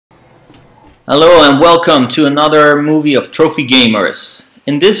Hello and welcome to another movie of Trophy Gamers.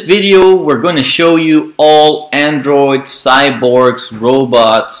 In this video we're going to show you all androids, cyborgs,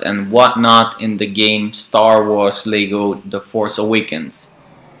 robots and whatnot in the game Star Wars Lego The Force Awakens.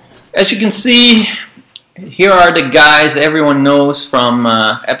 As you can see, here are the guys everyone knows from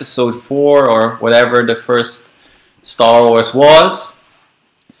episode 4 or whatever the first Star Wars was.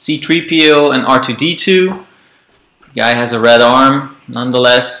 C-3PO and R2-D2. Guy has a red arm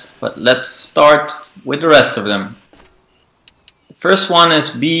nonetheless, but let's start with the rest of them. The first one is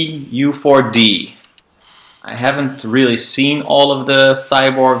BU4D. I haven't really seen all of the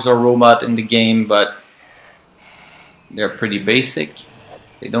cyborgs or robot in the game, but they're pretty basic.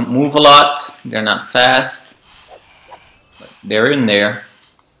 They don't move a lot, they're not fast, but they're in there.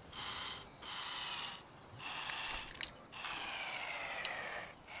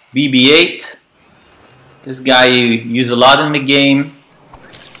 BB-8. This guy you use a lot in the game.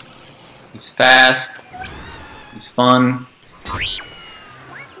 He's fast. He's fun.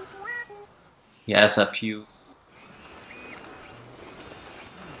 He has a few.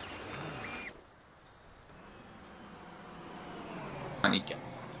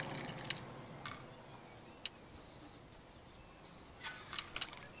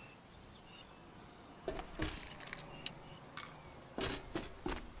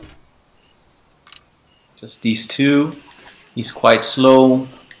 Just these two. He's quite slow,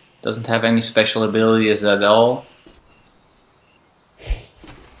 doesn't have any special abilities at all.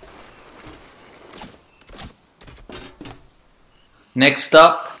 Next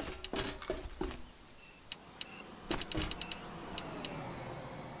up,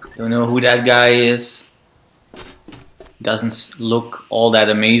 don't know who that guy is. Doesn't look all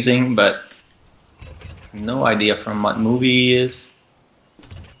that amazing, but no idea from what movie he is.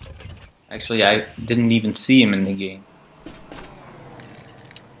 Actually, I didn't even see him in the game.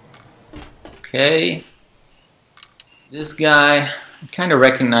 Okay. This guy, I kind of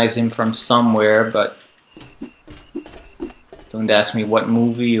recognize him from somewhere, but don't ask me what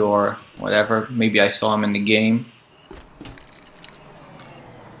movie or whatever. Maybe I saw him in the game.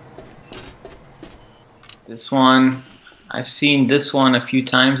 This one, I've seen this one a few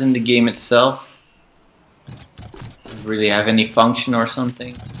times in the game itself. Doesn't really have any function or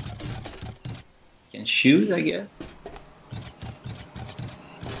something. Can shoot, I guess.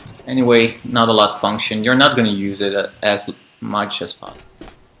 Anyway, not a lot function. You're not going to use it as much as possible.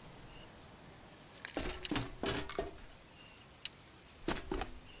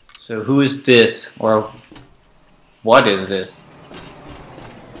 So who is this, or what is this?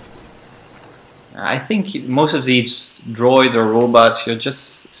 I think most of these droids or robots, you'll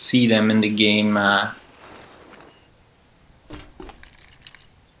just see them in the game.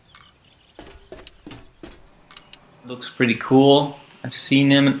 Looks pretty cool. I've seen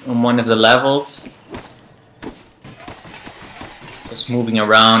him on one of the levels. Just moving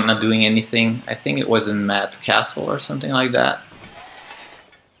around, not doing anything. I think it was in Matt's castle or something like that.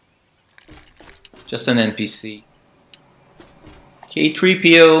 Just an NPC.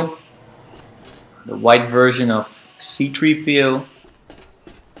 K-3PO. The white version of C-3PO.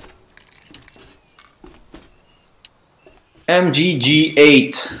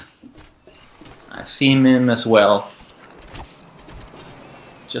 MGG-8. I've seen him as well.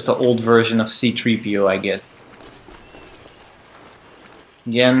 Just an old version of C-3PO, I guess.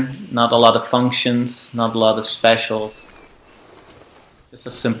 Again, not a lot of functions, not a lot of specials. Just a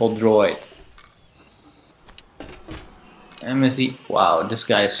simple droid. MSE. Wow, this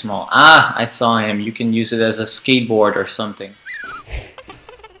guy is small. Ah, I saw him. You can use it as a skateboard or something.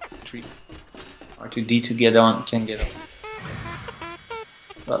 R2-D2 can get on.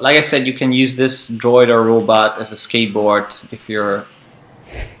 But like I said, you can use this droid or robot as a skateboard if you're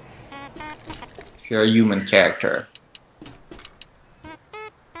a human character.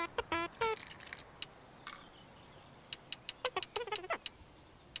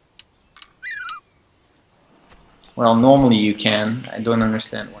 Well, normally you can. I don't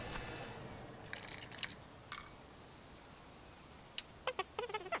understand why.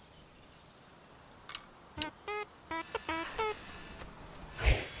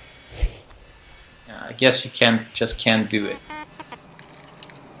 Yeah, I guess you just can't do it.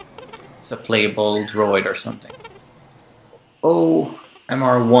 It's a playable droid or something. Oh,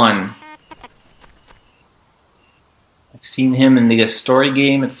 MR1. I've seen him in the story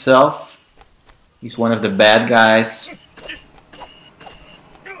game itself. He's one of the bad guys.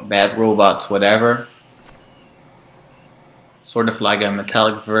 Bad robots, whatever. Sort of like a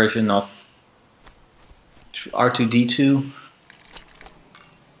metallic version of R2-D2.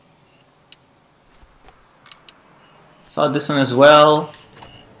 Saw this one as well.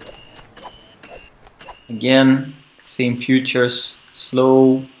 Again, same features,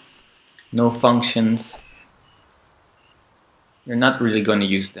 slow, no functions. You're not really going to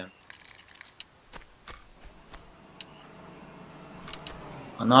use them.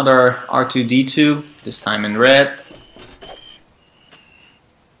 Another R2-D2, this time in red.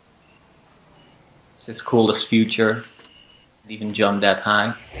 It's his coolest feature. It even jumped that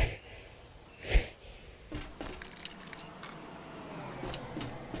high.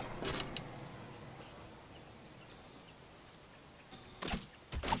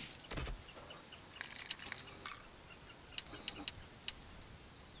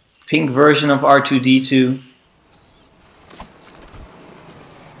 Pink version of R2-D2.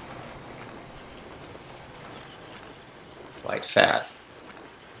 Quite fast.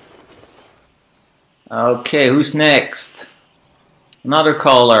 Okay, who's next? Another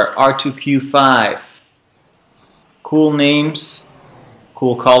caller, R2Q5. Cool names,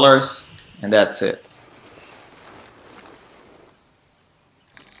 cool colors, and that's it.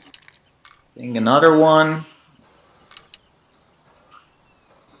 I think another one.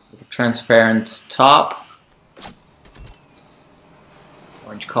 With a transparent top.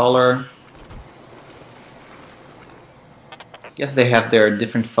 Orange color. I guess they have their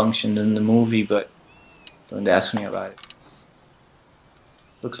different functions in the movie, but don't ask me about it.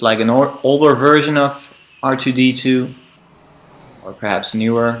 Looks like an older version of R2-D2, or perhaps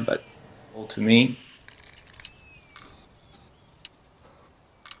newer, but old to me.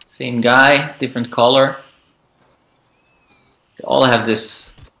 Same guy, different color. They all have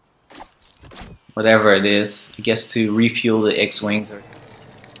this, whatever it is, I guess to refuel the X-Wings.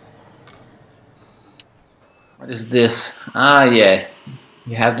 What is this? Ah, yeah.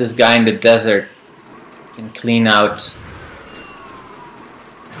 You have this guy in the desert. You can clean out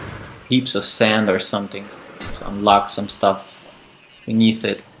heaps of sand or something to unlock some stuff beneath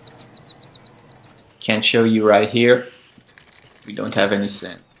it. Can't show you right here. We don't have any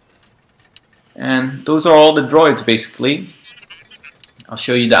sand. And those are all the droids basically. I'll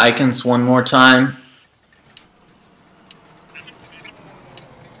show you the icons one more time.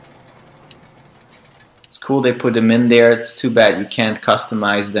 It's cool they put them in there. It's too bad you can't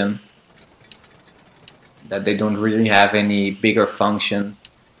customize them. That they don't really have any bigger functions.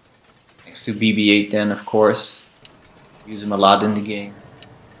 Next to BB-8 then, of course. Use them a lot in the game.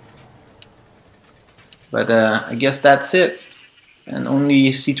 But I guess that's it. And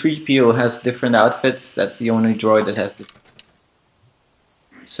only C-3PO has different outfits. That's the only droid that has different.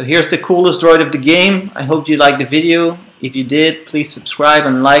 So here's the coolest droid of the game. I hope you liked the video. If you did, please subscribe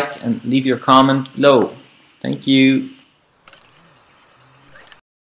and like and leave your comment below. Thank you.